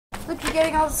Look, you're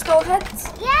getting all the skull heads?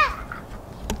 Yeah.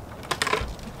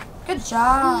 Good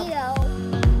job. Yeah.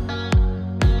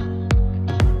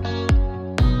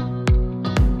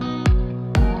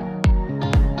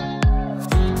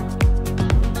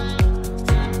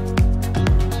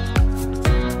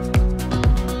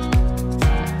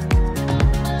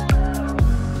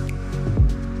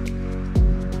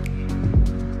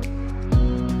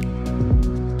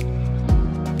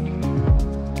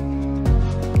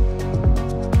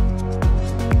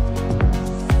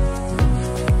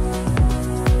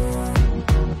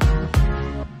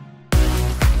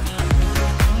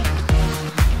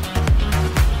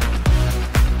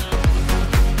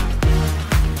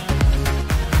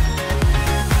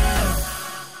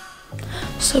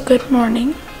 So good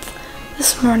morning.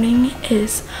 This morning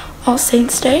is All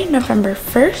Saints Day, November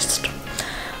 1st.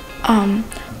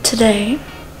 Today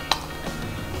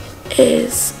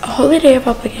is a holy day of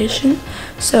obligation,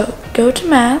 so go to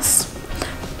Mass.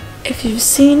 If you've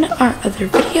seen our other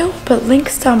video, put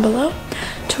links down below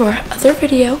to our other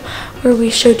video where we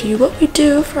showed you what we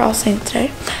do for All Saints Day.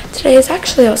 Today is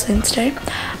actually All Saints Day.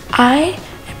 I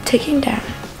am taking down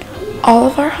all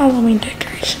of our Halloween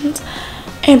decorations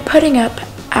and putting up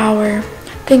our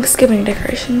Thanksgiving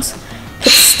decorations.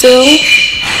 It's still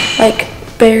like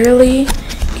barely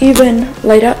even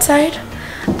light outside.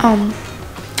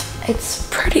 It's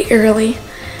pretty early.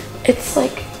 It's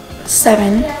like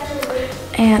 7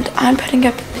 and I'm putting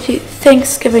up the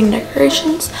Thanksgiving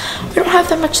decorations. We don't have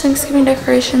that much Thanksgiving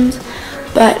decorations,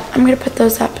 but I'm gonna put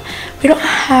those up. We don't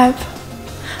have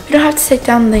to take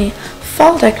down the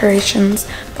fall decorations,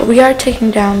 but we are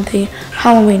taking down the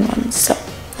Halloween ones, so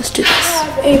let's do this.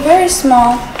 A very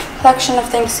small collection of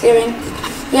Thanksgiving.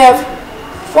 We have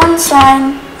one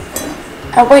sign,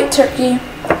 a white turkey,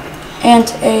 and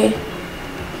a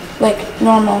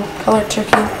normal colored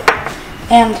turkey.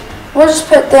 And we'll just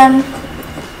put them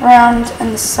around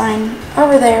in the sign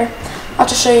over there. I'll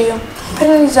just show you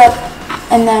putting these up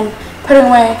and then putting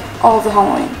away all of the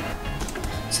Halloween.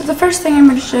 So the first thing I'm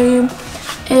going to show you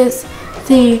is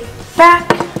the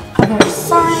back of our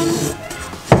sign.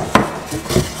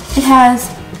 It has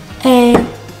a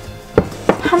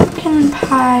pumpkin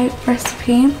pie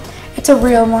recipe. It's a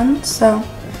real one, so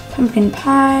pumpkin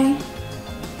pie.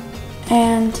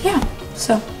 And yeah,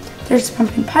 so there's a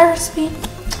pumpkin pie recipe.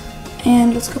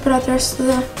 And let's go put out the rest of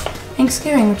the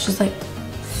Thanksgiving, which is like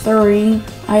 3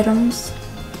 items.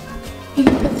 You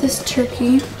can put this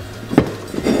turkey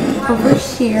over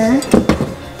here,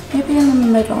 maybe in the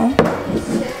middle.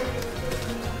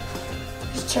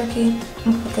 Turkey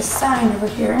and put the sign over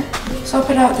here. So I'll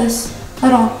put out this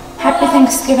little Happy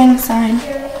Thanksgiving sign.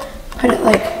 Put it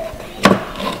like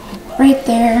right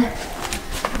there.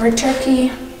 Our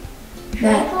turkey,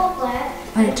 that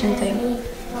lantern thing.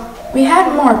 We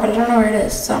had more, but I don't know where it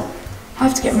is, so I'll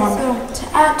have to get more. So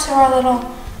to add to our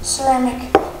little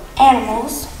ceramic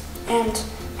animals and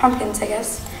pumpkins, I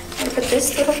guess, I'm gonna put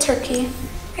this little turkey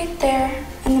right there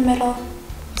in the middle.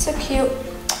 So cute.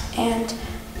 And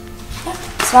yeah,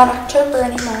 it's not October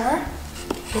anymore,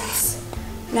 it's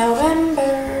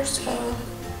November, so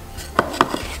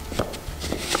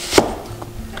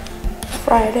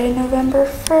Friday, November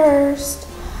 1st,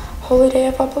 holy day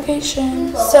of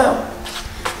obligation. So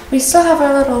we still have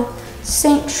our little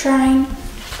saint shrine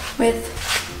with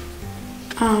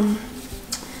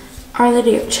Our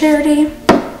Lady of Charity,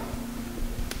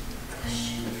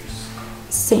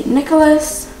 Saint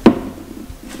Nicholas,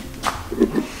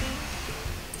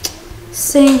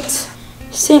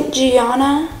 Saint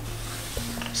Gianna,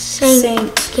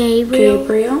 Saint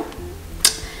Gabriel,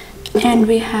 and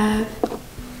we have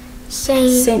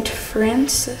Saint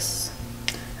Francis,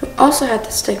 who also had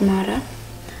the stigmata.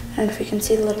 I don't know if you can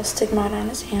see the little stigmata on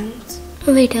his hands.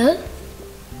 Oh, he does?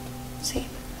 See,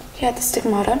 he had the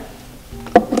stigmata.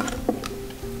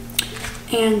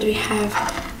 And we have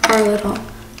our little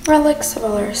relics of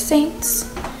all our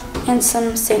saints and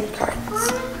some saint cards.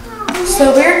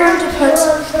 So we're going to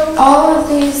put all of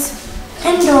these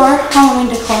indoor Halloween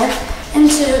decor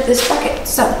into this bucket.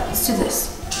 So let's do this.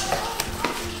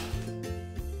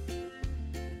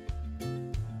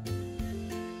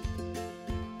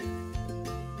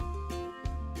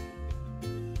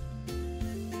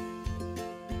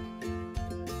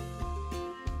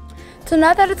 So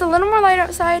now that it's a little more light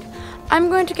outside, I'm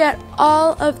going to get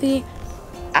all of the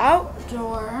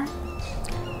outdoor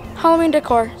Halloween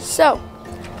decor. So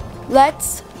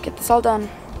let's get this all done.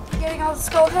 Getting all the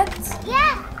skull heads?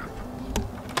 Yeah.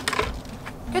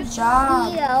 Good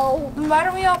job. Yo. And why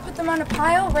don't we all put them on a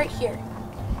pile right here?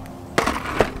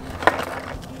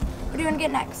 What do you want to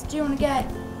get next? Do you want to get...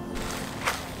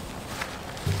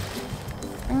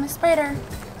 Bring the spider.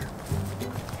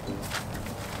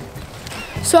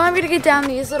 So I'm gonna get down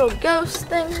these little ghost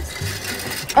things.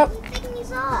 Oh,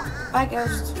 bye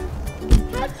ghost.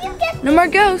 No more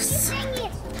ghosts.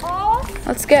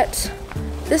 Let's get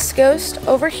this ghost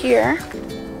over here.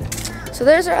 So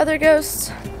there's our other ghosts.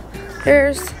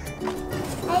 There's,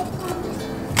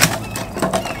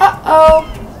 uh-oh,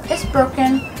 it's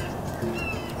broken.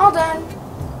 All done.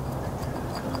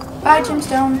 Bye,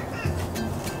 tombstone.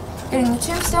 Getting the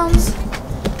tombstones.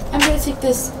 I'm gonna take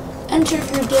this enter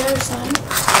through dare sign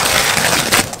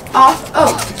off.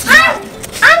 Oh,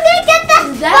 I'm gonna get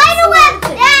the spider web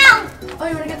down. Oh,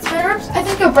 you wanna get the spider webs? I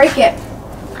think you'll break it.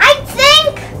 I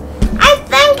think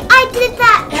I did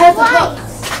that. It has a hook.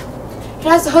 It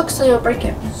has a hook, so you'll break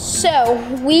it. So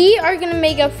we are gonna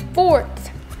make a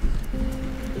fourth.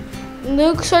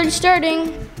 Luke's already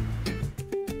starting.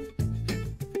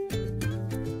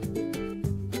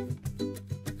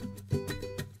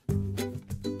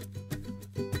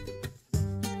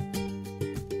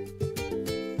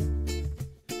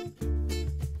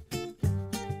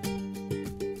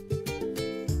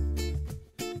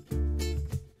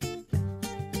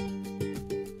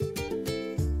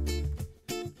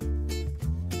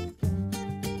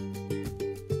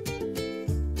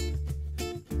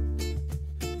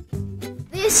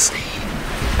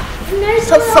 And there's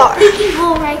a little leaking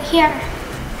hole right here.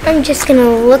 I'm just gonna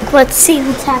see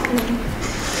what's happening.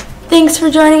 Thanks for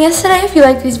joining us today. If you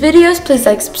like these videos, please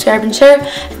like, subscribe, and share.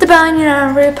 Hit the bell and you know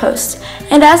every post.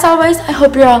 And as always, I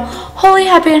hope you're all wholly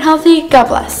happy and healthy. God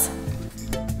bless.